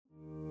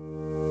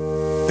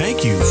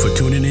Thank you for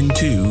tuning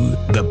into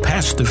the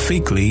Pastor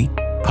Finkley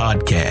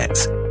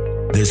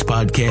podcast. This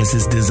podcast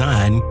is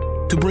designed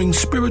to bring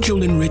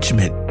spiritual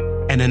enrichment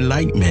and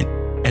enlightenment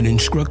and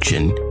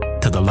instruction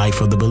to the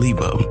life of the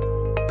believer.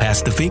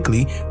 Pastor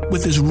Finkley,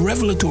 with his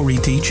revelatory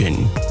teaching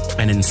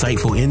and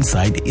insightful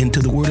insight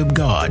into the Word of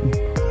God,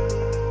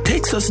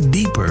 takes us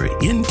deeper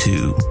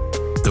into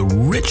the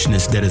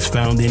richness that is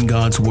found in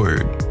God's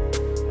Word.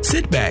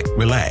 Sit back,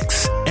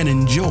 relax, and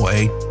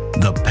enjoy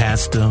the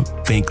Pastor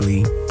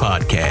Finkley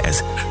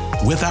podcast.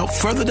 Without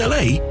further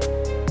delay,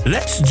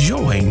 let's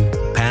join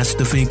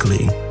Pastor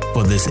Finkley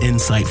for this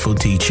insightful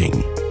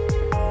teaching.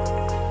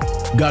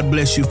 God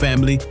bless you,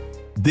 family.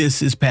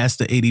 This is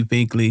Pastor Eddie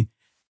Finkley,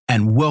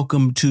 and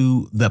welcome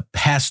to the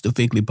Pastor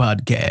Finkley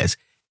podcast.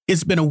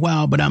 It's been a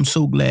while, but I'm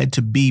so glad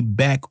to be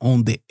back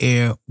on the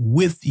air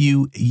with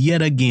you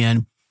yet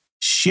again,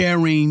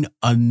 sharing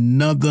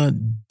another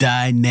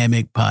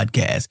dynamic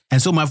podcast.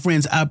 And so, my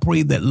friends, I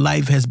pray that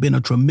life has been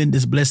a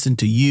tremendous blessing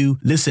to you.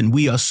 Listen,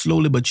 we are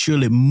slowly but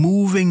surely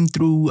moving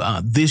through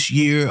this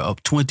year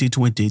of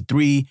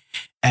 2023.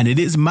 And it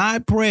is my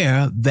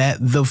prayer that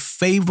the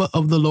favor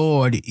of the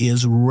Lord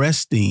is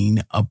resting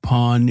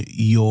upon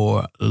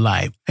your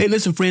life. Hey,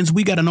 listen, friends,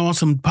 we got an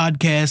awesome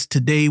podcast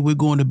today. We're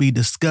going to be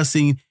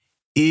discussing,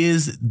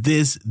 is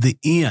this the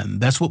end?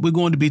 That's what we're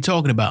going to be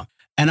talking about.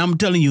 And I'm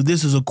telling you,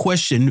 this is a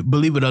question,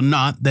 believe it or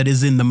not, that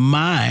is in the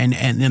mind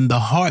and in the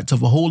hearts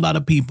of a whole lot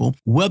of people.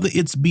 Whether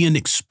it's being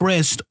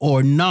expressed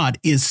or not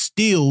is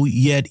still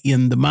yet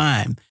in the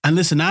mind. And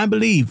listen, I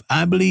believe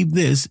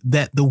this,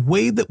 that the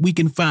way that we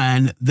can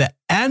find the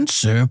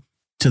answer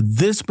to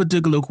this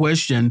particular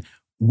question,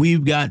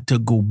 we've got to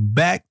go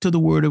back to the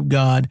Word of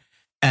God,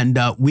 and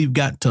we've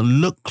got to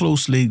look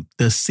closely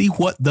to see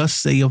what thus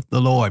saith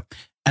the Lord.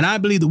 And I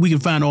believe that we can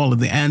find all of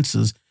the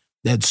answers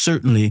that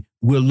certainly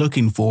we're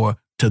looking for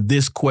to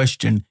this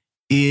question,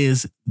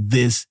 is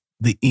this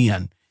the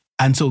end?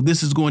 And so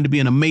this is going to be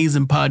an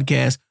amazing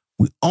podcast.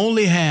 We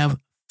only have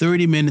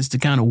 30 minutes to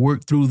kind of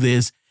work through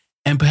this.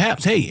 And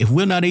perhaps, hey, if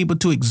we're not able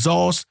to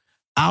exhaust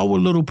our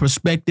little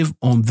perspective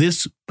on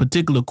this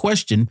particular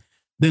question,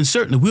 then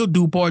certainly we'll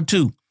do part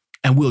two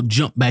and we'll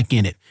jump back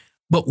in it.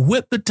 But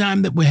with the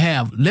time that we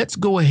have, let's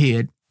go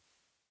ahead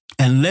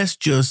and let's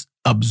just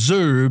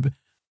observe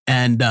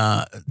and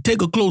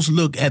take a close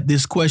look at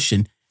this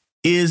question.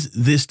 Is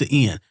this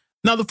the end?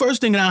 Now, the first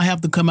thing that I'll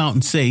have to come out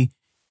and say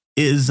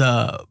is,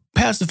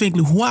 Pastor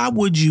Finkley, why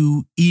would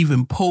you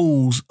even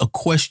pose a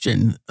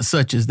question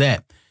such as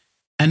that?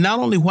 And not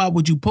only why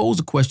would you pose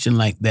a question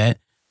like that,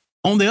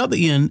 on the other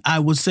end, I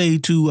would say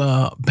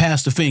to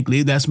Pastor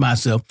Finkley, that's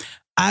myself,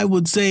 I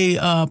would say,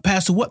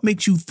 Pastor, what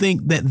makes you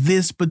think that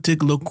this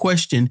particular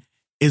question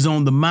is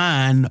on the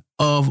mind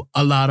of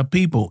a lot of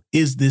people?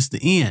 Is this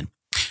the end?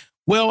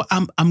 Well,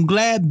 I'm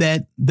glad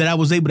that I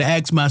was able to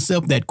ask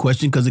myself that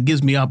question, because it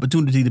gives me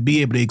opportunity to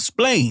be able to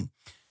explain.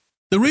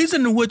 The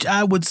reason in which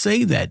I would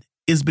say that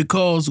is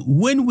because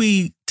when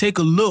we take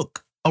a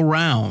look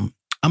around,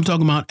 I'm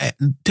talking about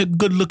take a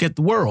good look at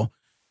the world,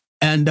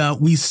 and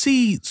we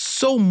see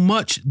so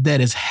much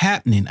that is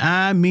happening.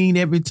 I mean,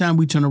 every time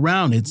we turn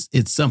around,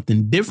 it's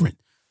something different.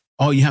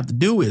 All you have to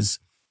do is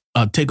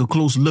take a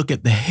close look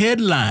at the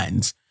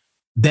headlines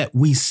that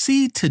we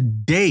see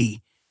today.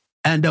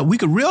 And we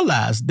could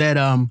realize that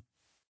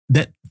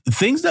that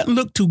things doesn't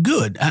look too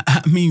good.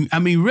 I mean,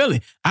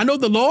 really, I know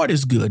the Lord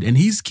is good and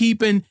He's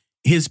keeping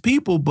His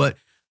people, but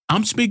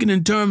I'm speaking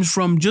in terms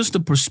from just the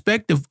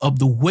perspective of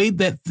the way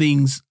that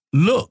things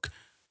look.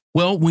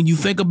 Well, when you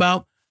think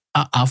about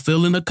our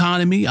failing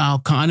economy, our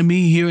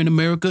economy here in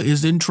America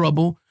is in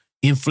trouble.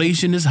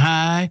 Inflation is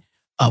high.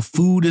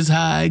 Food is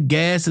high.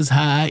 Gas is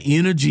high.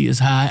 Energy is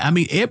high. I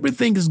mean,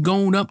 everything is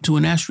going up to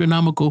an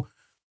astronomical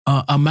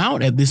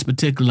amount at this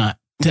particular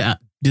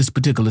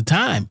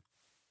time.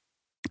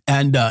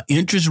 And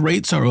interest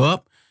rates are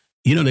up.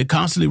 You know, they're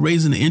constantly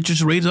raising the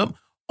interest rates up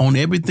on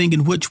everything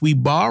in which we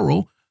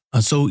borrow.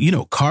 So, you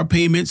know, car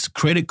payments,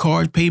 credit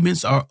card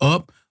payments are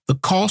up. The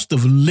cost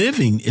of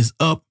living is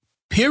up,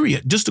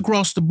 period, just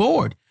across the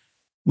board.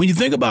 When you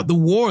think about the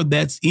war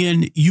that's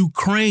in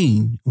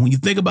Ukraine, when you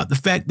think about the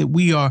fact that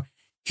we are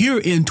here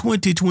in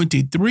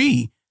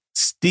 2023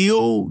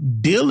 still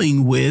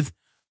dealing with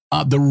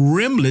the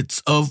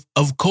remnants of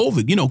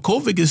COVID. You know,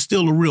 COVID is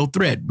still a real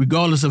threat,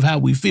 regardless of how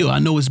we feel. I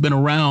know it's been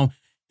around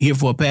here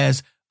for the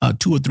past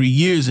 2 or 3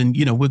 years, and,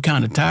 you know, we're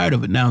kind of tired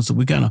of it now, so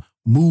we kind of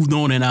moved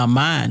on in our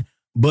mind.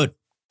 But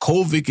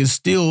COVID is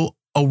still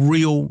a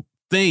real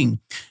thing.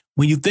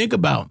 When you think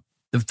about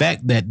the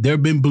fact that there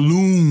have been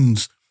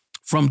balloons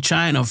from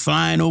China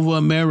flying over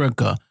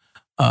America,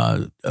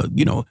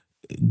 you know,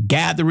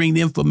 gathering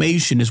the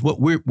information is what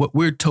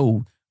we're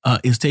told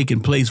is taking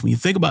place. When you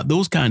think about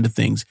those kind of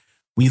things,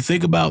 when you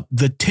think about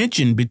the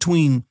tension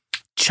between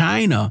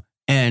China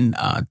and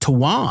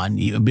Taiwan,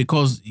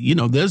 because, you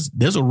know, there's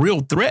a real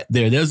threat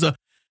there. There's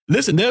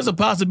a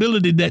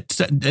possibility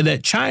that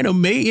China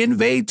may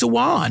invade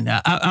Taiwan.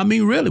 I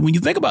mean, really, when you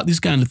think about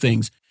these kind of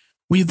things,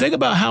 when you think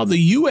about how the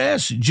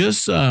U.S.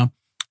 just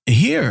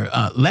here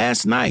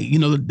last night,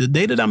 the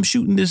day that I'm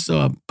shooting this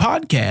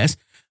podcast,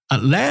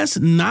 last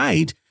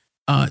night,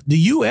 the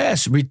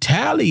U.S.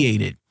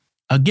 retaliated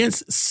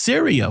against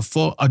Syria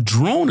for a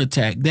drone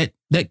attack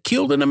that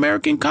killed an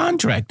American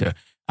contractor.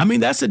 I mean,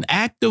 that's an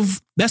act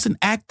of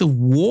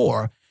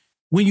war.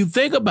 When you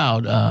think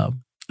about,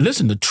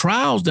 the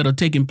trials that are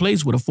taking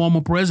place with a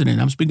former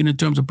president, I'm speaking in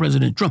terms of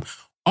President Trump,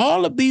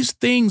 all of these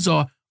things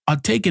are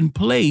taking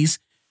place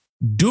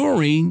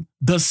during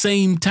the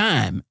same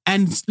time.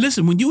 And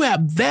listen, when you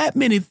have that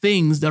many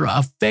things that are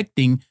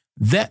affecting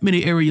that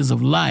many areas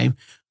of life,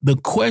 the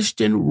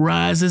question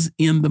rises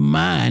in the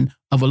mind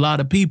of a lot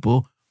of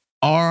people,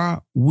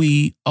 are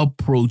we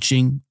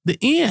approaching the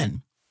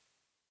end?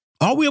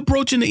 Are we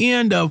approaching the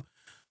end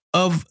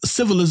of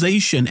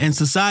civilization and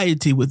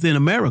society within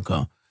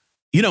America?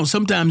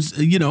 Sometimes,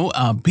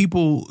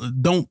 people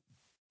don't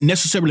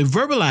necessarily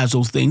verbalize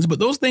those things, but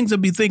those things they'll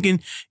be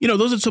thinking,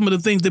 those are some of the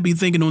things they'll be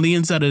thinking on the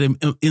inside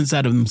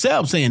of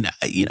themselves, saying,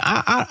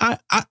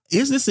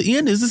 is this the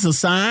end? Is this a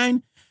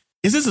sign?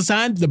 Is this a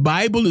sign that the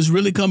Bible is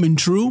really coming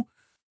true?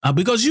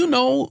 Because,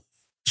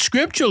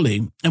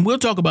 scripturally, and we'll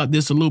talk about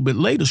this a little bit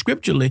later,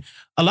 scripturally,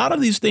 a lot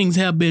of these things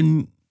have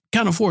been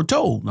kind of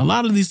foretold. A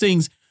lot of these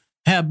things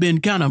have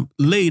been kind of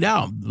laid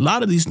out. A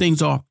lot of these things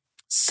are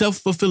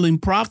self-fulfilling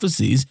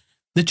prophecies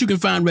that you can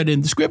find right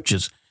in the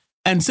scriptures.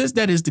 And since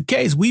that is the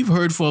case, we've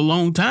heard for a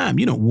long time,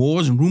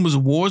 wars and rumors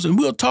of wars, and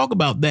we'll talk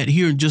about that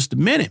here in just a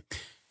minute.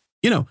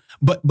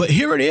 But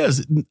here it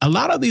is. A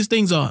lot of these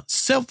things are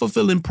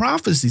self-fulfilling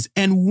prophecies.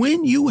 And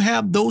when you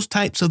have those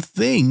types of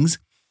things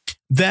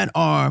that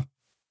are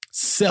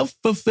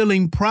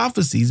self-fulfilling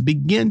prophecies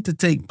begin to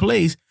take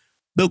place,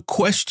 the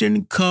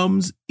question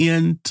comes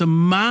into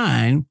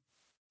mind,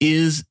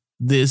 is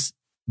this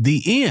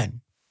the end?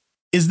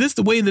 Is this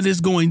the way that it's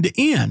going to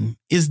end?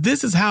 Is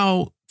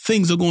how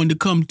things are going to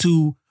come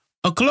to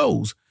a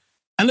close?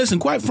 And listen,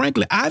 quite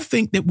frankly, I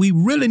think that we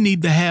really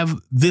need to have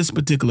this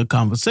particular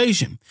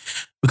conversation,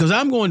 because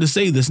I'm going to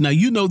say this. Now,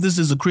 this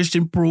is a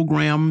Christian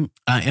program.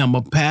 I am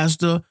a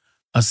pastor,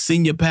 a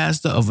senior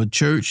pastor of a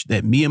church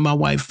that me and my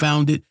wife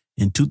founded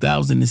in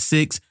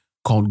 2006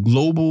 called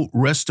Global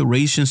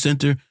Restoration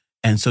Center.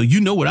 And so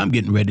what I'm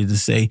getting ready to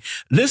say.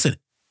 Listen,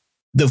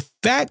 the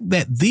fact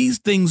that these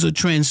things are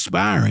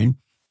transpiring,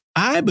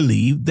 I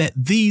believe that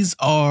these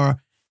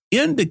are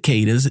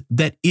indicators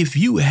that if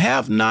you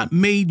have not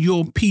made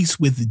your peace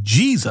with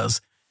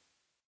Jesus,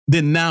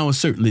 then now is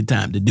certainly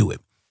time to do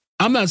it.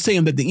 I'm not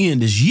saying that the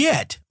end is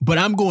yet, but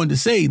I'm going to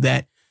say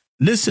that,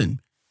 listen,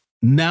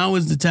 now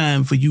is the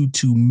time for you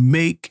to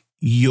make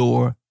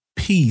your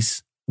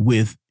peace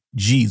with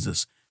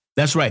Jesus.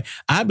 That's right.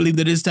 I believe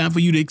that it's time for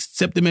you to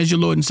accept him as your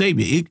Lord and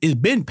Savior. It's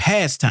been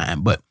past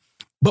time, but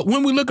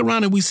when we look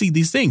around and we see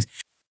these things,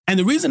 and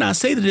the reason I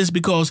say that is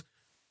because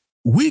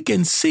we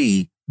can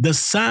see the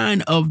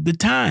sign of the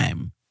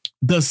time,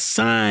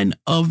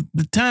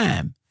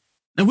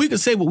 And we can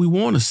say what we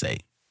want to say.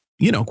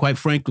 Quite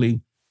frankly,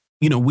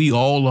 we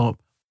all are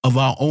of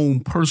our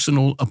own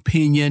personal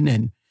opinion,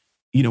 and,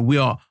 we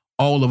are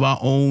all of our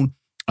own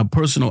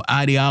personal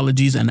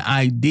ideologies and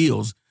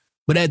ideals.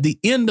 But at the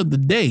end of the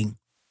day,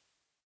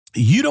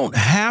 you don't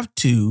have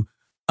to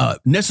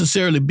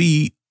necessarily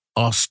be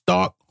a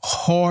stark,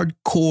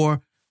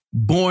 hardcore,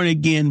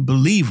 born-again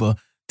believer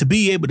to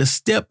be able to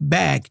step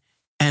back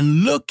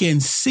and look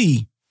and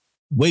see,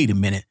 wait a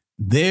minute,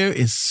 there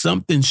is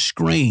something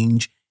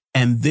strange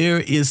and there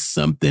is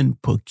something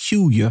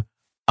peculiar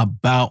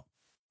about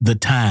the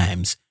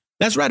times.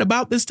 That's right,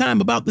 about this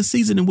time, about the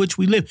season in which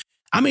we live.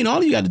 I mean,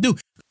 all you got to do,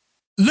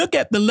 look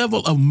at the level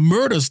of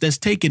murders that's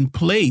taking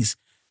place.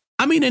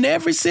 I mean, in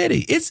every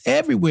city, it's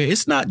everywhere.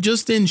 It's not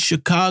just in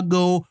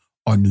Chicago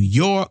or New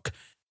York.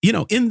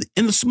 In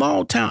the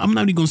small town, I'm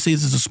not even going to say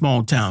this is a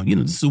small town.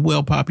 This is a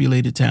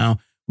well-populated town.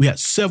 We have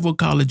several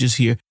colleges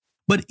here.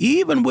 But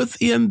even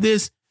within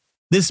this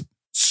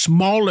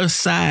smaller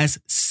size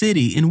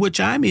city in which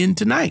I'm in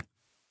tonight,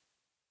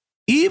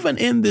 even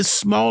in this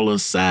smaller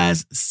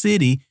size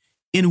city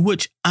in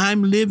which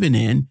I'm living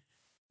in,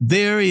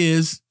 there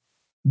is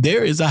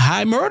a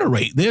high murder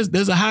rate.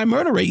 There's a high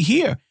murder rate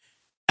here.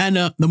 And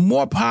the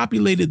more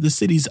populated the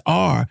cities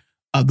are,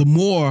 the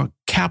more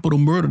capital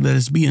murder that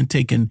is being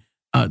taken,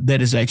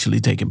 that is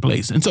actually taking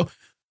place. And so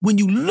when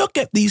you look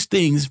at these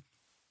things,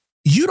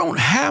 you don't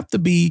have to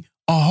be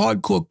a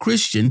hardcore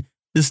Christian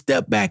to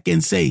step back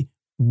and say,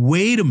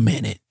 wait a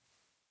minute,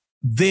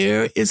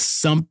 there is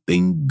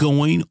something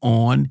going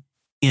on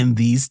in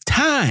these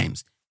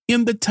times,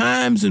 in the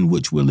times in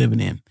which we're living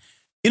in.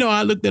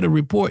 I looked at a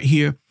report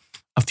here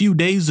a few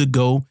days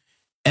ago,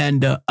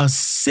 and a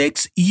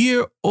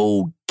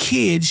 6-year-old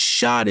kid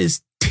shot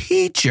his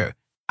teacher.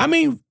 I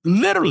mean,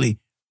 literally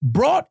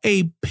brought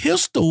a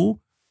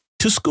pistol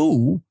to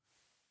school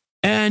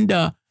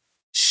and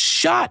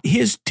shot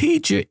his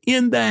teacher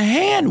in the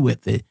hand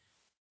with it.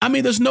 I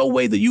mean, there's no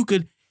way that you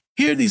could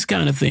hear these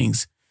kind of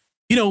things,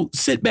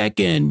 sit back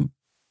and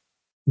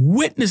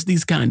witness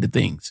these kind of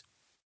things,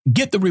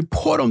 get the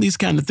report on these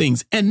kind of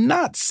things, and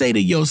not say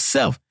to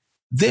yourself,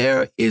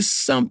 there is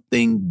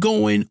something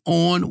going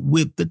on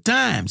with the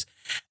times.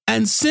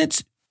 And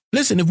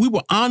listen, if we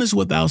were honest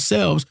with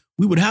ourselves,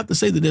 we would have to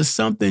say that there's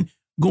something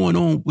going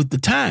on with the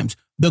times.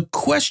 The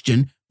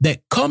question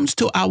that comes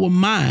to our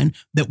mind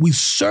that we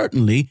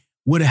certainly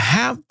would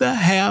have to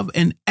have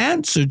an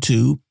answer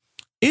to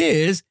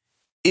is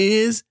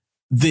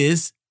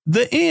this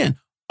the end?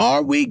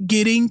 Are we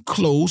getting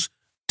close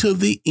to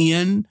the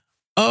end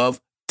of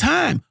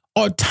time,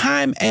 or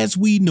time as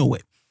we know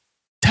it?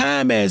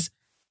 Time as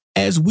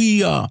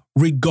we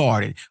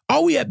regard it.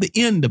 Are we at the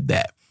end of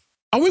that?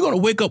 Are we going to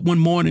wake up one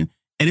morning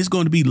and it's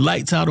going to be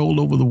lights out all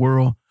over the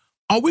world?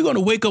 Are we going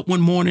to wake up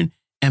one morning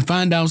and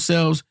find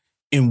ourselves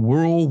in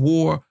World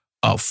War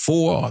IV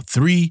or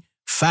III,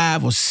 V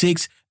or VI?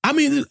 I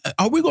mean,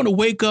 are we going to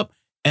wake up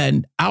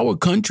and our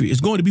country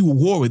is going to be at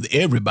war with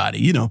everybody?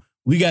 You know,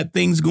 we got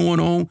things going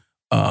on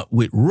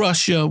with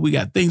Russia. We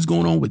got things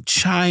going on with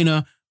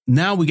China.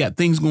 Now we got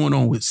things going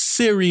on with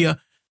Syria.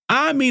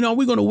 I mean, are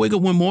we going to wake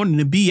up one morning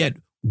and be at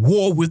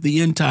war with the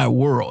entire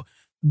world?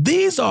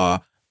 These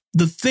are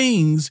the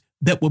things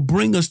that will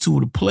bring us to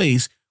the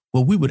place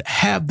where we would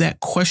have that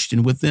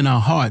question within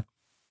our heart.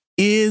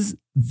 Is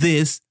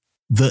this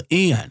the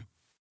end?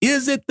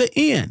 Is it the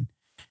end?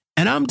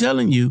 And I'm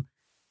telling you,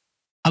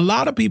 a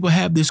lot of people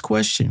have this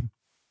question.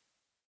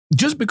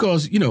 Just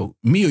because, you know,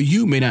 me or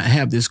you may not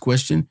have this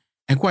question.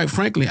 And quite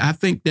frankly, I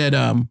think that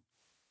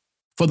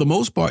for the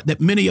most part,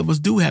 that many of us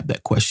do have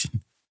that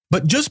question.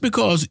 But just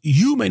because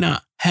you may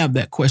not have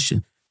that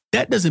question,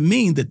 that doesn't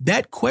mean that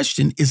that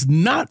question is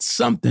not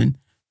something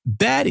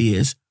that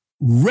is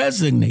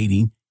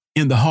resonating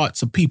in the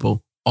hearts of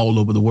people all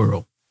over the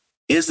world.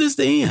 Is this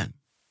the end?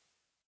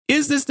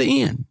 Is this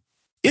the end?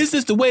 Is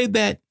this the way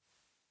that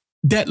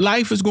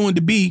life is going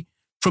to be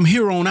from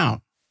here on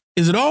out?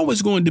 Is it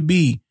always going to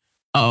be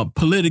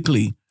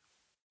politically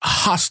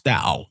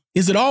hostile?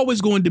 Is it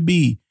always going to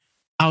be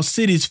our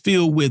cities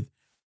filled with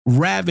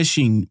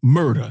ravishing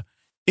murder?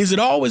 Is it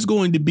always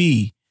going to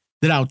be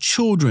that our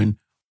children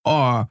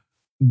are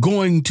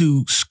going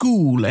to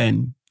school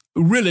and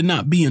really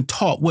not being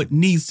taught what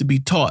needs to be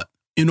taught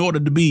in order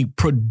to be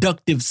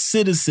productive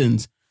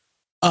citizens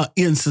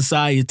in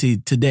society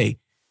today?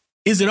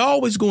 Is it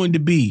always going to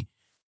be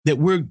that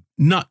we're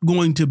not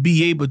going to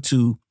be able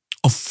to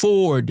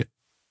afford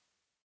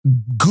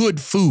good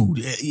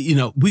food? You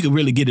know, we could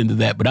really get into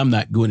that, but I'm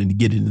not going to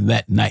get into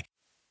that tonight.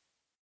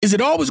 Is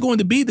it always going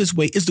to be this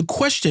way? Is the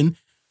question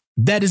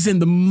that is in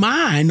the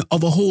mind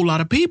of a whole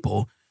lot of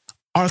people.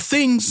 Are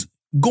things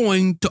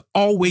going to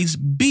always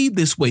be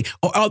this way,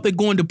 or are they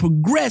going to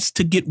progress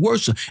to get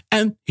worse?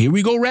 And here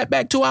we go right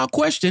back to our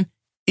question.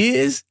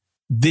 Is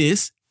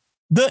this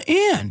the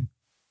end?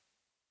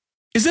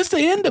 Is this the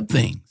end of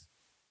things?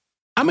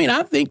 I mean,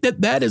 I think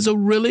that is a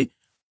really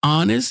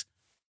honest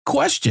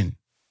question.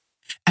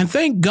 And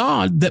thank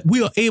God that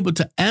we are able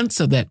to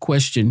answer that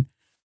question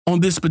on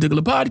this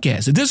particular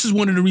podcast. And this is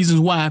one of the reasons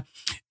why,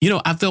 you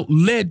know, I felt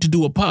led to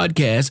do a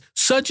podcast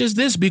such as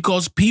this,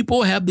 because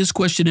people have this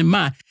question in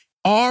mind.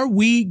 Are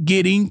we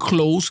getting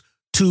close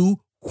to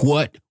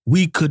what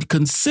we could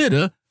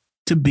consider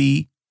to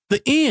be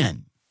the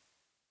end?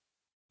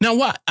 Now,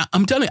 what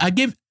I'm telling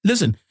you,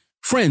 listen,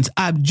 friends,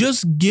 I've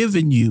just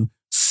given you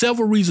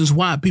several reasons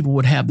why people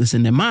would have this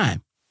in their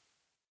mind.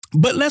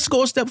 But let's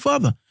go a step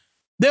further.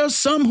 There are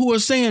some who are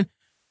saying,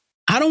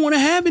 I don't want to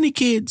have any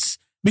kids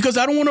because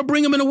I don't want to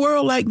bring them in a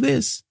world like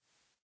this.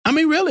 I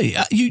mean, really,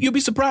 you'll be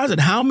surprised at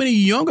how many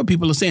younger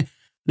people are saying,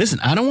 listen,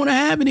 I don't want to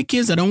have any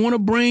kids. I don't want to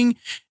bring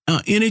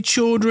any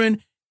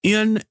children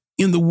in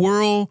the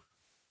world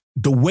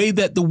the way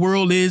that the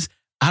world is.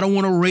 I don't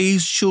want to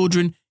raise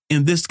children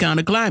in this kind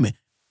of climate.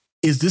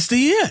 Is this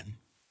the end?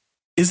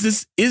 Is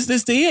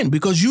this the end?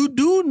 Because you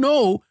do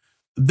know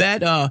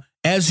that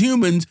as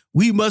humans,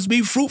 we must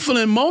be fruitful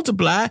and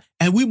multiply,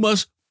 and we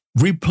must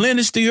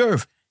replenish the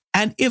earth.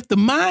 And if the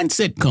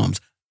mindset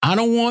comes, I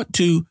don't want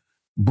to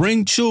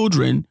bring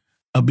children,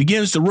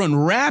 begins to run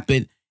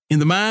rapid in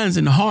the minds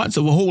and the hearts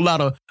of a whole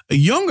lot of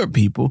younger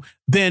people,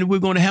 then we're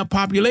going to have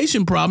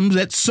population problems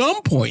at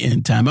some point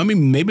in time. I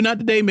mean, maybe not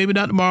today, maybe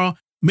not tomorrow,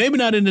 maybe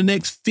not in the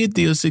next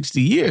 50 or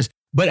 60 years,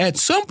 but at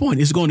some point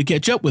it's going to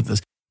catch up with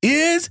us.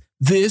 Is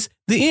this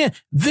the end?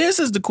 This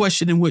is the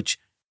question in which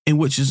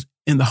is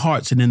in the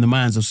hearts and in the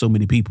minds of so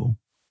many people.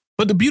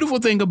 But the beautiful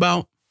thing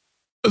about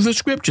the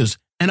scriptures,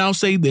 and I'll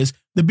say this,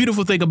 the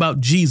beautiful thing about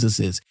Jesus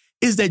is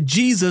that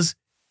Jesus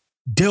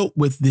dealt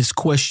with this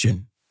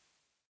question.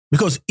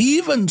 Because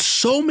even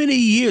so many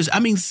years, I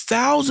mean,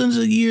 thousands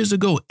of years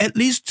ago, at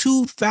least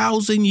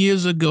 2,000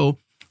 years ago,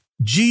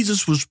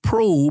 Jesus was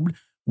probed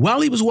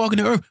while he was walking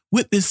the earth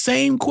with the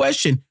same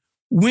question.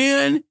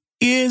 When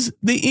is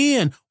the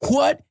end?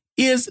 What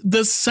is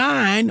the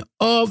sign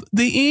of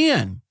the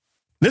end?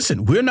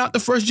 Listen, we're not the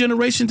first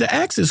generation to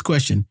ask this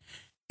question.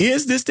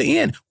 Is this the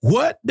end?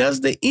 What does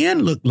the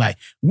end look like?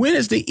 When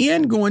is the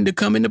end going to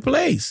come into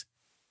place?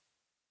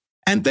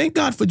 And thank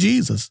God for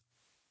Jesus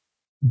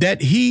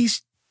that he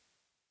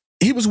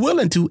was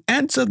willing to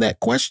answer that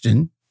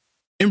question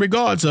in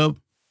regards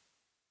of,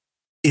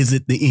 is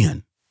it the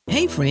end?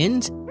 Hey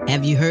friends,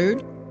 have you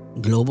heard?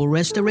 Global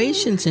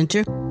Restoration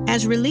Center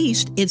has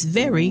released its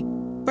very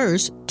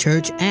first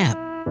church app.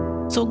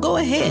 So go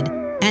ahead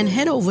and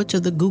head over to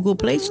the Google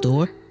Play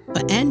Store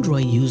for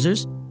Android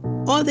users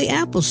or the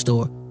Apple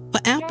Store for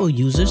Apple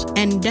users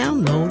and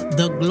download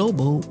the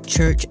Global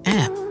Church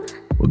app.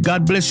 Well,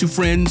 God bless you,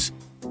 friends.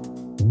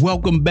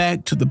 Welcome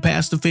back to the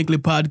Pastor Finkley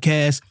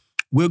podcast.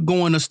 We're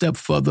going a step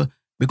further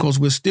because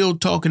we're still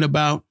talking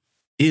about,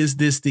 is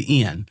this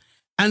the end?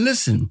 And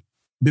listen,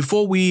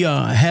 before we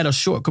had a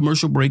short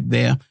commercial break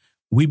there,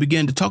 we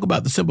began to talk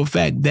about the simple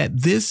fact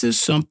that this is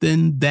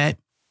something that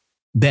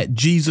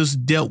Jesus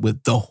dealt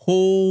with, the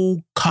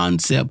whole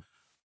concept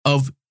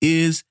of,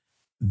 is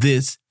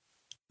this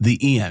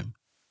the end?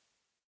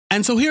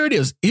 And so here it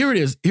is.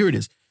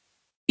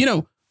 You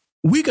know,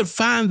 we could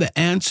find the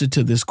answer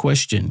to this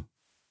question,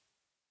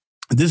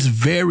 this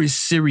very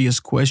serious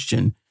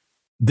question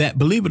that,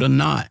 believe it or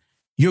not,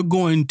 you're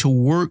going to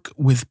work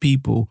with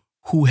people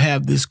who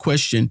have this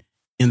question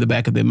in the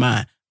back of their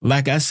mind.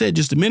 Like I said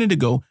just a minute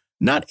ago,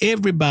 not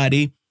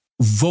everybody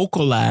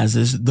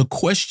vocalizes the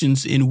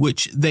questions in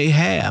which they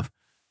have.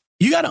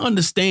 You got to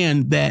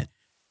understand that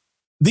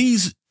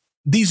these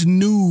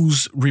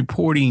news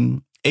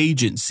reporting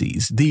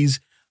agencies, these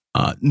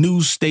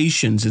news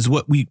stations is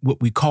what we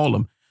call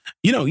them.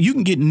 You know, you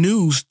can get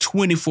news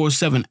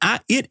 24/7.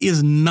 It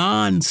is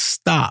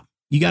nonstop.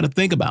 You got to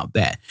think about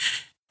that.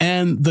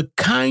 And the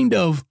kind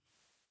of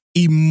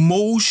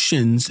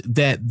emotions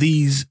that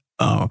these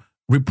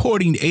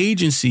reporting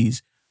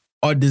agencies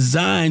are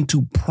designed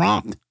to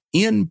prompt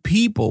in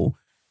people,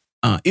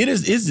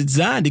 it's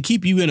designed to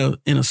keep you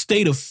in a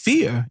state of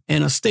fear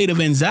and a state of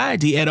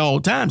anxiety at all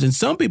times. And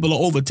some people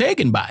are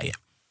overtaken by it.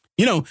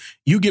 You know,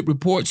 you get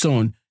reports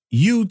on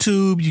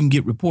YouTube, you can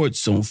get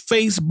reports on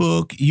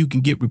Facebook, you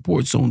can get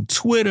reports on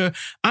Twitter.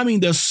 I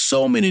mean, there's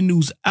so many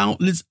news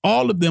outlets.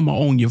 All of them are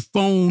on your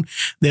phone.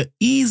 They're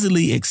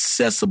easily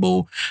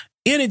accessible.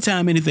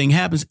 Anytime anything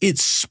happens,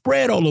 it's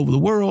spread all over the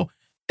world.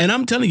 And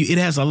I'm telling you, it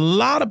has a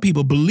lot of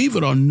people, believe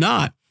it or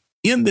not,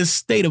 in this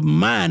state of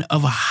mind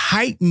of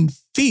heightened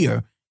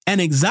fear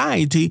and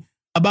anxiety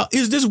about,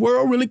 is this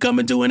world really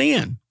coming to an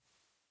end?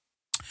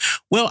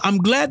 Well, I'm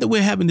glad that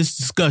we're having this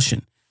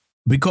discussion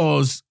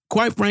because,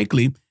 quite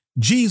frankly,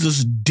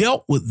 Jesus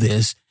dealt with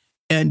this.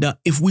 And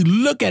if we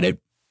look at it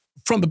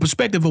from the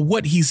perspective of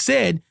what he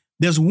said,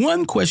 there's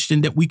one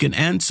question that we can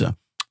answer.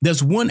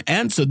 There's one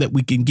answer that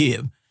we can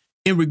give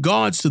in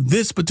regards to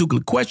this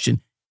particular question.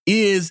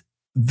 Is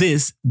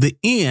this the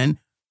end?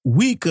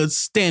 We could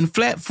stand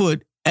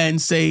flat-foot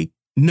and say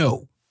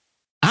no.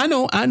 I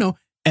know.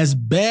 As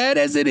bad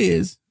as it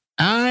is,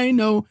 I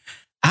know,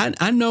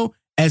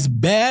 as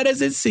bad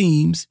as it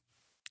seems,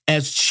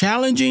 as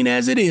challenging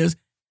as it is,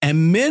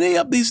 and many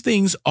of these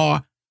things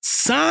are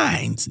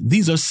signs.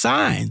 These are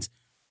signs.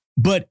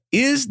 But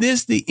is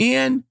this the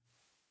end?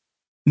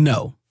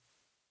 No.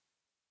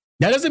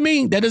 That doesn't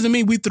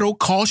mean we throw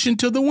caution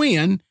to the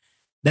wind.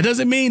 That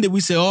doesn't mean that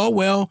we say, oh,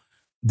 well,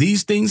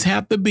 these things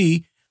have to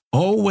be.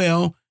 Oh,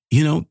 well,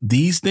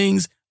 these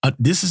things,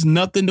 this is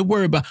nothing to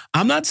worry about.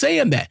 I'm not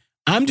saying that.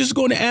 I'm just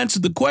going to answer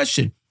the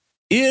question.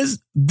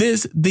 Is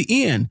this the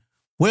end?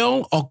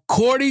 Well,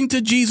 according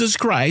to Jesus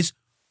Christ,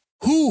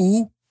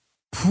 who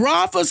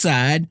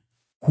prophesied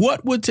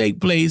what would take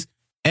place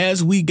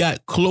as we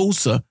got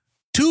closer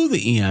to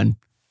the end,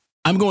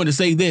 I'm going to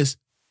say this: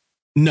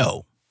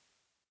 no.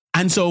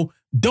 And so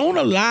don't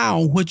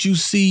allow what you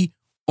see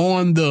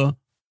on the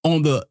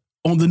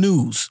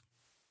news.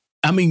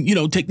 I mean,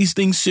 take these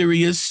things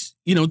serious,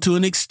 to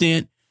an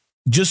extent,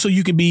 just so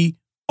you can be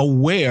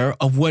aware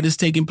of what is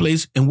taking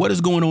place and what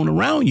is going on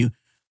around you.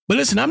 But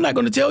listen, I'm not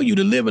going to tell you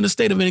to live in a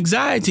state of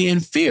anxiety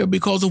and fear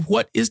because of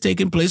what is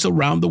taking place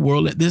around the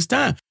world at this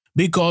time.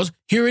 Because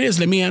here it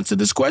is. Let me answer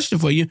this question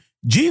for you.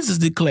 Jesus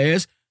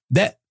declares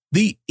that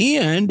the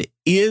end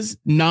is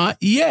not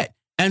yet.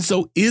 And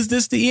so is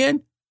this the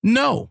end?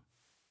 No,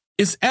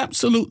 it's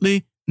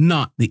absolutely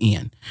not the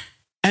end.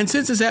 And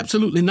since it's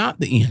absolutely not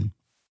the end,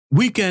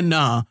 we can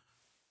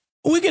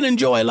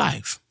enjoy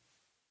life.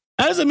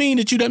 That doesn't mean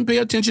that you don't pay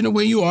attention to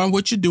where you are and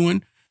what you're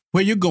doing,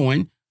 where you're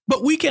going,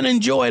 but we can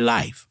enjoy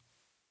life.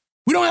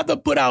 We don't have to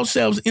put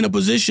ourselves in a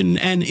position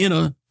and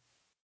in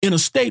a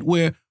state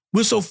where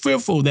we're so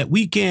fearful that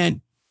we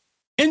can't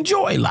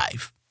enjoy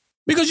life,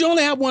 because you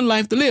only have one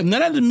life to live. Now,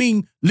 that doesn't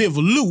mean live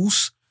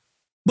loose,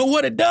 but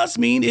what it does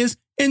mean is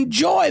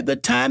enjoy the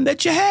time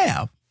that you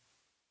have.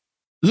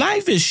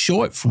 Life is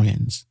short,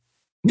 friends.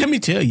 Let me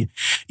tell you,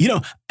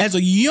 as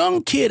a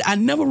young kid, I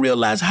never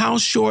realized how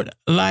short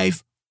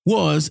life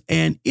was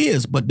and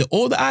is. But the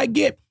older I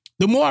get,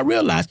 the more I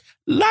realize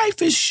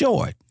life is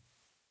short.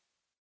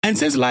 And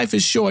since life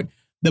is short,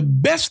 the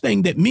best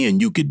thing that me and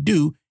you could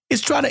do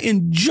is try to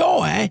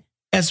enjoy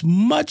as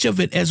much of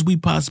it as we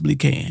possibly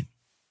can.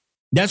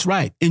 That's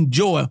right.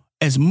 Enjoy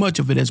as much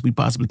of it as we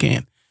possibly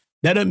can.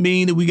 That doesn't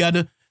mean that we got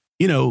to,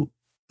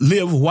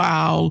 live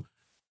wild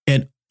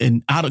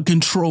and out of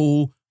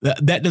control.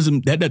 That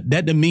doesn't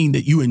mean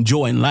that you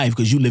enjoying life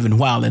because you living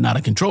wild and out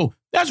of control.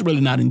 That's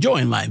really not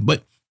enjoying life.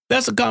 But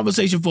that's a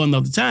conversation for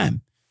another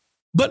time.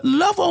 But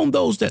love on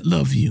those that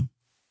love you.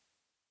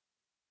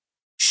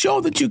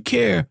 Show that you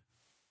care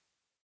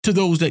to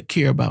those that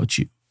care about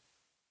you.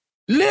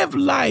 Live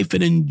life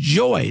and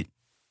enjoy it.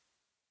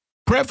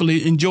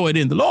 Preferably enjoy it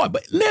in the Lord,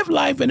 but live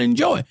life and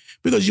enjoy it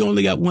because you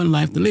only got one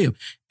life to live.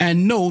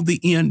 And know the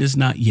end is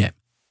not yet.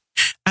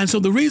 And so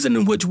the reason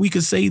in which we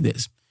could say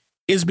this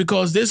is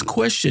because this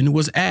question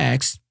was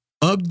asked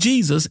of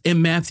Jesus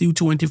in Matthew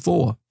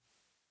 24.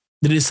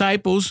 The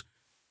disciples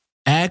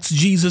asked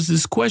Jesus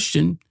this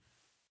question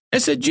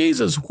and said,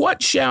 Jesus,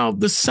 what shall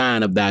the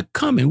sign of thy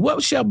coming?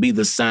 What shall be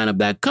the sign of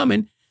thy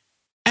coming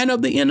and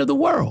of the end of the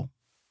world?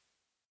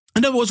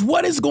 In other words,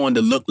 what is going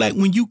to look like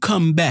when you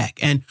come back?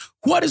 And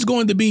what is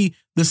going to be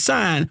the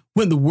sign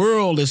when the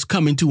world is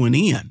coming to an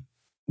end?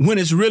 When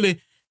it's really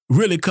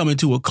coming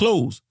to a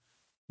close?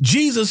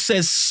 Jesus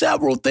says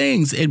several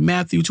things in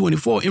Matthew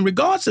 24 in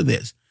regards to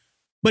this.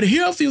 But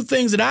here are a few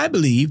things that I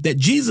believe that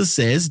Jesus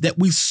says that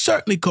we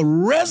certainly could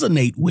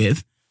resonate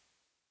with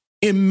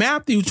in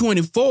Matthew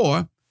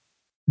 24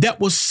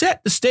 that will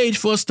set the stage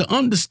for us to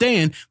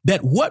understand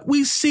that what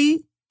we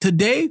see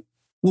today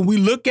when we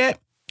look at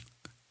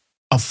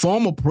a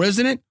former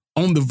president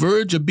on the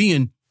verge of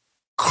being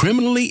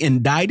criminally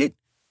indicted,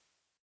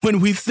 when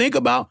we think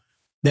about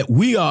that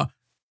we are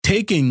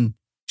taking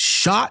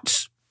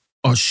shots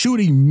or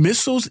shooting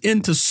missiles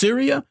into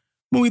Syria,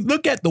 when we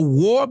look at the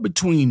war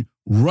between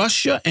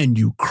Russia and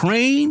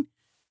Ukraine,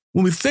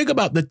 when we think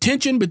about the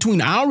tension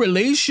between our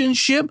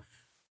relationship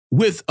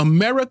with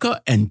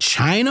America and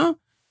China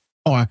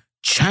or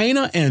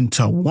China and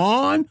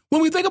Taiwan,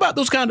 when we think about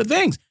those kind of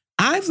things,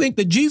 I think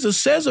that Jesus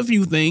says a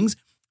few things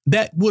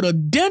that would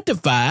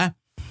identify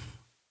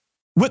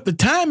with the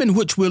time in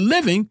which we're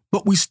living,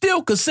 but we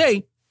still could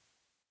say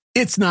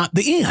it's not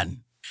the end.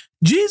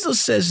 Jesus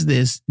says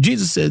this.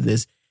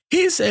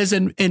 He says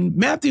in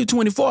Matthew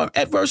 24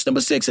 at verse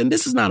number 6, and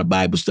this is not a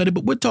Bible study,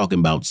 but we're talking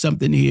about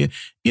something here.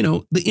 You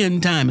know, the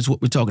end time is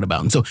what we're talking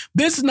about. And so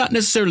this is not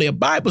necessarily a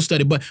Bible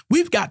study, but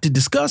we've got to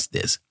discuss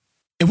this.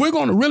 And we're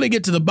going to really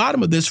get to the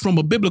bottom of this from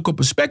a biblical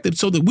perspective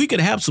so that we can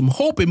have some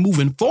hope in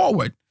moving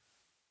forward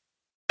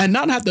and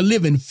not have to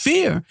live in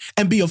fear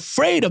and be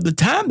afraid of the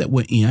time that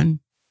we're in.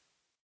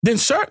 Then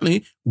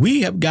certainly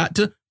we've got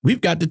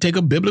to take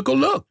a biblical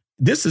look.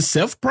 This is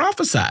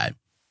self-prophesied.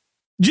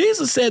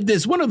 Jesus said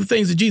this. One of the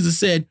things that Jesus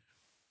said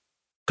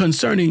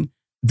concerning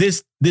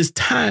this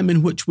time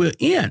in which we're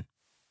in,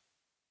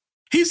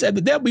 he said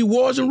that there'll be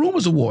wars and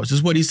rumors of wars,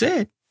 is what he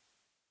said.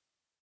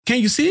 Can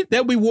you see it?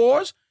 There'll be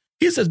wars.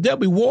 He says there'll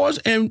be wars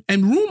and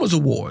rumors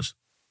of wars.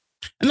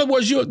 In other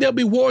words, there'll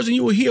be wars and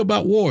you will hear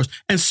about wars.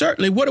 And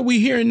certainly, what are we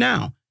hearing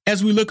now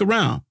as we look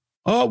around?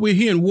 Oh, we're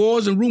hearing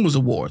wars and rumors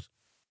of wars.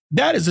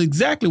 That is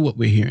exactly what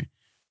we're hearing.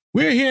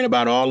 We're hearing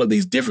about all of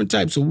these different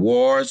types of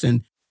wars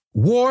and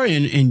war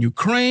in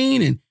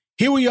Ukraine. And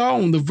here we are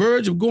on the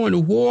verge of going to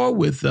war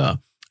with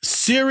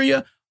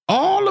Syria.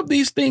 All of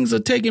these things are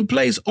taking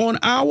place on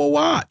our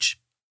watch.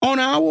 On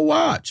our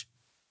watch.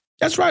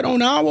 That's right,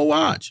 on our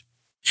watch.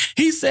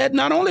 He said,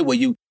 not only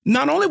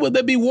will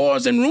there be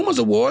wars and rumors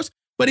of wars,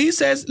 but he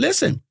says,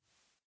 listen,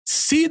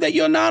 see that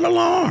you're not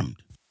alarmed.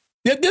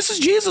 This is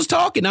Jesus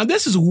talking. Now,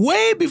 this is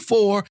way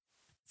before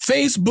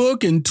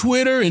Facebook and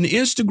Twitter and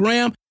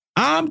Instagram.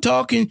 I'm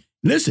talking,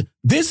 listen,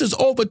 this is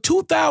over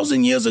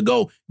 2,000 years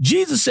ago.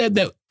 Jesus said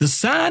that the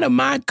sign of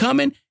my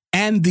coming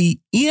and the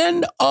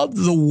end of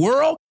the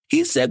world,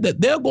 he said that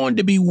there are going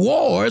to be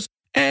wars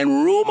and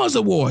rumors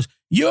of wars.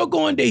 You're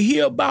going to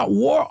hear about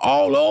war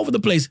all over the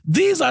place.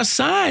 These are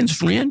signs,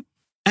 friend.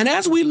 And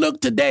as we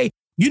look today,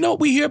 you know what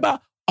we hear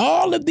about?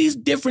 All of these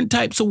different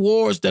types of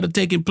wars that are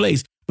taking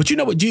place. But you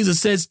know what Jesus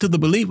says to the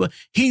believer?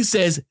 He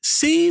says,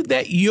 see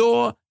that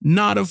you're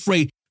not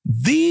afraid.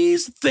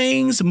 These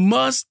things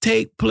must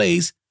take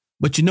place.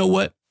 But you know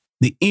what?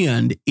 The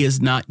end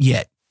is not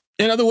yet.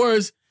 In other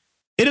words,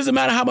 it doesn't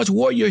matter how much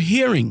war you're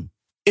hearing.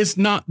 It's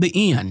not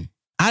the end.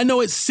 I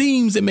know it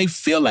may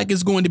feel like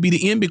it's going to be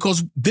the end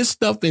because this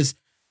stuff is,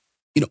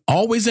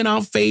 always in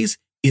our face.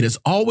 It is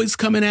always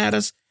coming at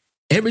us.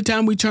 Every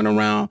time we turn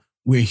around,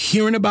 we're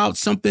hearing about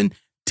something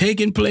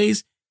taking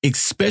place,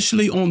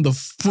 especially on the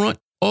front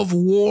of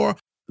war.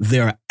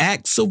 There are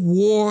acts of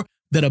war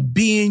that are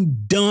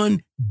being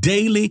done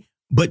daily.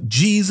 But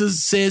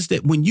Jesus says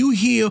that when you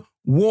hear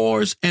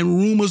wars and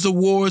rumors of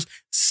wars,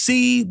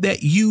 see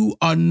that you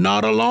are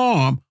not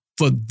alarmed,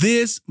 for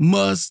this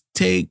must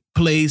take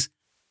place,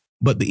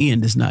 but the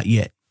end is not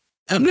yet.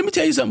 And let me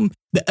tell you something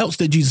else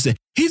that Jesus said.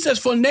 He says,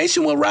 for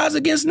nation will rise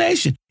against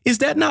nation. Is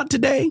that not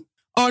today?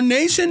 Are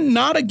nation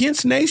not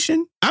against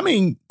nation? I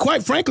mean,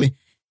 quite frankly,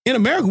 in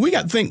America, we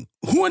got to think,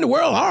 who in the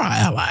world are our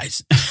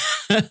allies?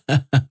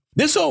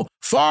 They're so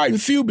far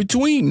and few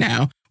between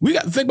now. We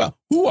got to think about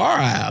who are our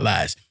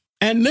allies.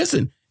 And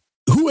listen,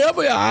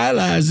 whoever our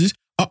allies is,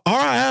 are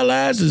our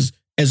allies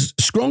as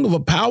strong of a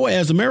power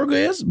as America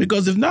is?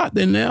 Because if not,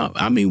 then now,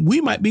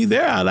 we might be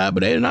their ally,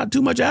 but they're not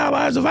too much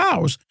allies of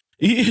ours.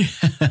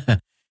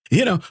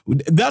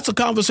 That's a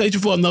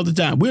conversation for another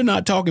time. We're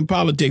not talking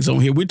politics on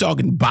here. We're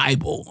talking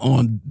Bible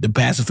on the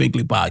Pastor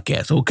Finkley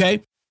podcast,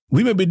 okay?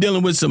 We may be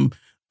dealing with some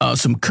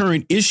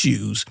current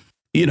issues,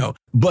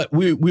 but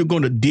we're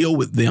going to deal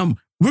with them.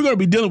 We're going to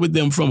be dealing with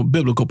them from a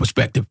biblical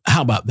perspective.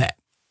 How about that?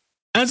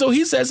 And so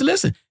he says,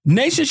 listen,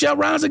 nation shall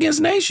rise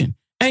against nation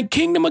and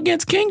kingdom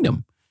against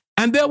kingdom,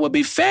 and there will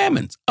be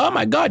famines. Oh,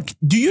 my God.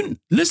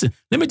 Listen,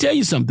 let me tell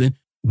you something.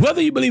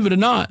 Whether you believe it or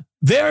not,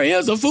 there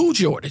is a food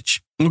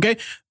shortage. Okay.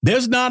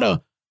 There's not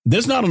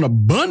an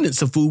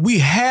abundance of food. We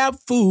have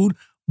food,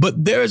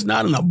 but there is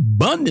not an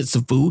abundance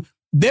of food.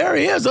 There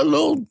is a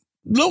little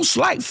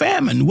slight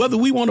famine, whether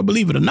we want to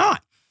believe it or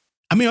not.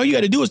 I mean, all you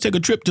got to do is take a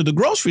trip to the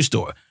grocery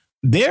store.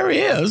 There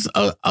is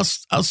a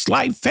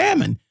slight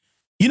famine.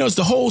 It's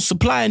the whole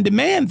supply and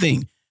demand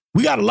thing.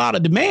 We got a lot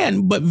of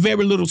demand, but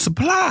very little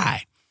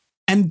supply.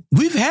 And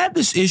we've had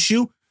this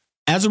issue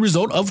as a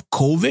result of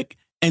COVID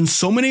and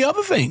so many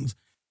other things.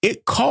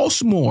 It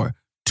costs more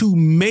to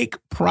make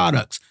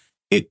products.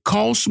 It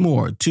costs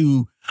more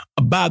to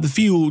buy the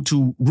fuel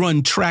to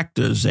run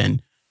tractors.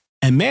 And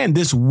man,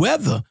 this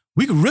weather,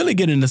 we could really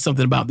get into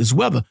something about this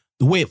weather,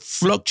 the way it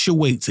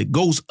fluctuates. It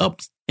goes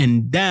up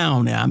and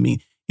down. I mean,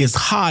 it's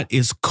hot,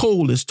 it's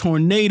cold, it's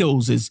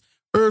tornadoes, it's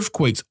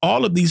earthquakes.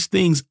 All of these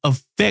things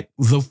affect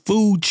the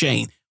food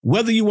chain,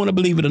 whether you want to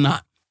believe it or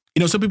not.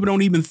 Some people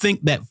don't even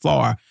think that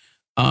far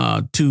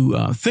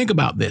to think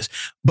about this,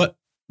 but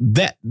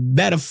that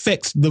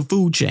affects the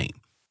food chain.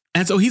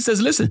 And so he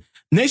says, listen,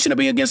 nation will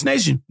be against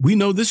nation. We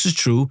know this is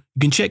true.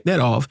 You can check that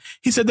off.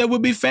 He said there will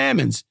be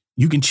famines.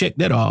 You can check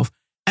that off.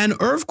 And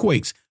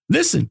earthquakes.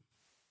 Listen,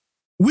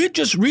 we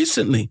just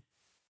recently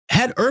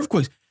had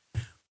earthquakes.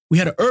 We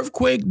had an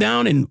earthquake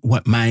down in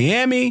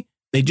Miami.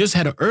 They just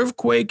had an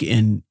earthquake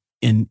in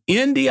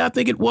India, I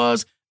think it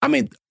was. I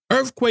mean,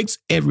 earthquakes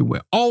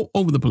everywhere, all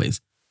over the place.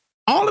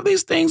 All of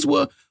these things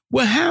will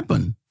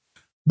happen.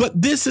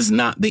 But this is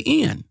not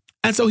the end.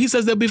 And so he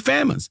says there'll be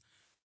famines.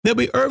 There'll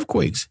be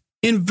earthquakes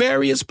in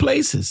various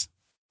places.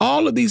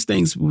 All of these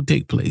things will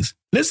take place.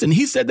 Listen,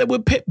 he said there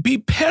will be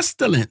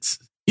pestilence.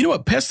 You know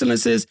what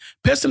pestilence is?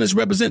 Pestilence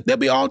represents there'll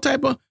be all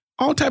type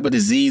of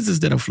diseases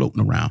that are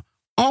floating around.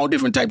 All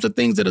different types of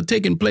things that are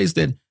taking place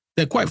that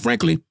quite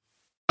frankly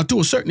are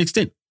to a certain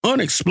extent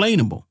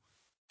unexplainable.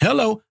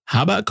 Hello,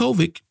 how about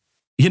COVID?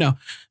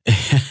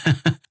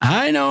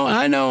 I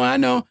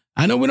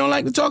know we don't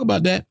like to talk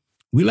about that.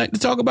 We like to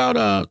talk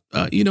about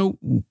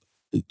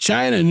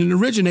China and it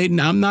originating.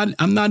 I'm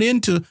not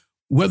into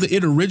whether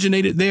it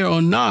originated there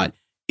or not.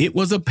 It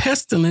was a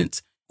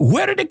pestilence.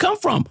 Where did it come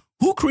from?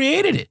 Who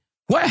created it?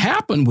 What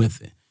happened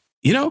with it?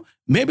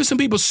 Maybe some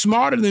people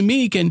smarter than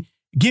me can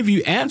give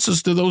you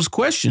answers to those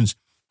questions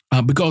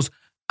because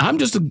I'm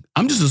just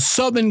a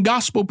Southern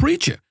gospel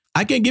preacher.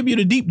 I can't give you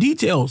the deep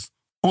details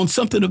on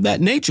something of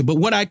that nature. But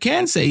what I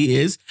can say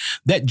is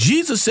that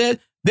Jesus said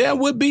there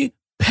would be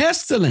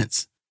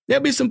pestilence.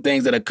 There'll be some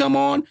things that come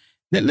on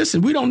that,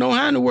 listen, we don't know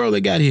how in the world they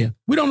got here.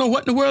 We don't know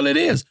what in the world it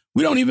is.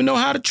 We don't even know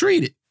how to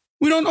treat it.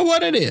 We don't know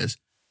what it is.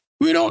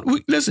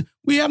 Listen,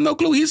 we have no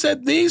clue. He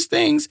said these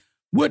things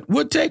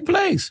would take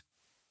place.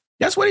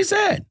 That's what he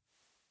said.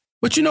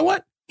 But you know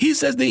what? He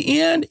says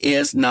the end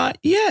is not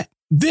yet.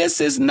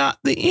 This is not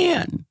the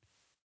end.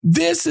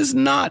 This is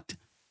not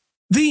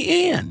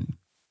the end.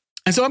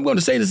 And so I'm going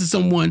to say this to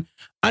someone.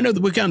 I know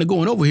that we're kind of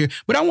going over here,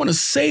 but I want to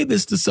say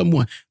this to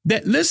someone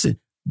that, listen,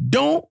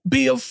 don't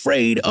be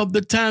afraid of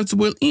the times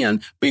will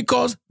end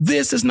because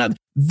this is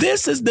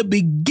the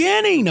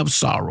beginning of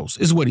sorrows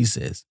is what he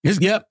says.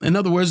 Yep. In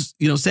other words,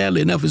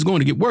 sadly enough, it's going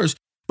to get worse.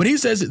 But he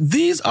says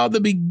these are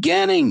the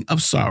beginning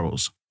of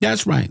sorrows.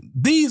 That's right.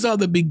 These are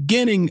the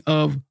beginning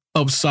of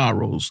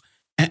sorrows.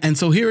 And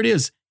so here it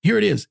is.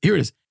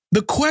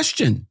 The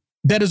question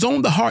that is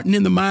on the heart and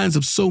in the minds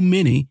of so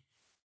many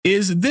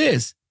is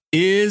this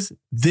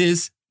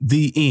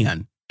the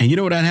end? And you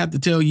know what I'd have to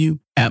tell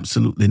you?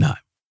 Absolutely not.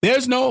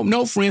 There's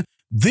no friend.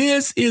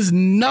 This is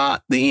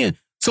not the end.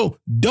 So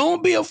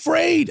don't be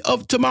afraid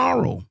of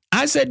tomorrow.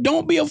 I said,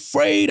 don't be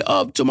afraid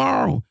of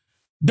tomorrow.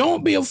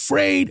 Don't be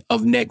afraid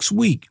of next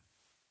week.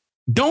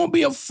 Don't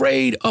be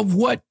afraid of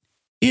what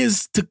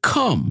is to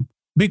come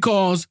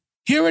because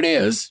here it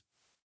is.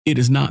 It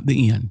is not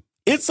the end.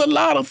 It's a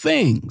lot of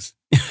things.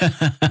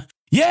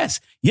 Yes.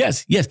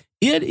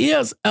 It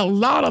is a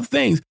lot of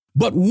things.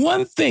 But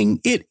one thing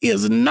it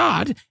is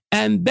not,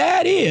 and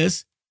that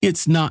is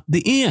it's not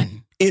the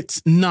end.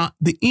 It's not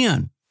the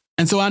end.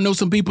 And so I know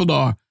some people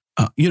are,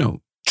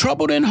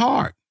 troubled in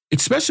heart,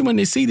 especially when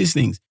they see these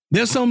things.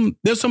 There's some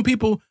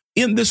people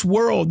in this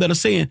world that are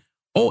saying,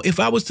 oh, if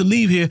I was to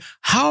leave here,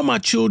 how are my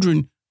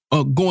children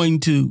going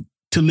to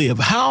live?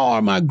 How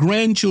are my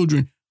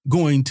grandchildren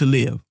going to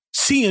live?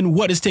 Seeing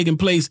what is taking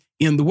place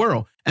in the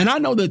world. And I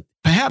know that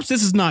perhaps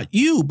this is not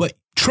you, but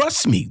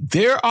trust me,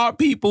 there are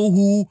people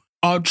who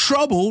are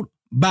troubled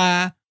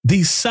by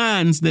these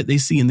signs that they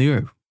see in the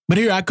earth. But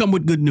here I come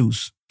with good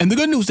news. And the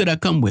good news that I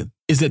come with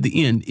is that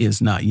the end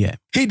is not yet.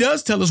 He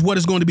does tell us what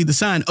is going to be the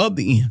sign of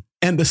the end.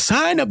 And the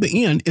sign of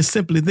the end is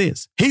simply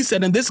this. He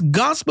said, and this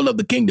gospel of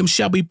the kingdom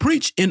shall be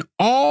preached in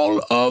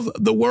all of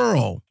the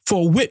world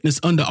for a witness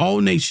unto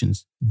all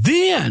nations.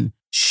 Then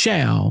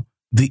shall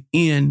the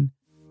end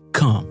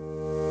come.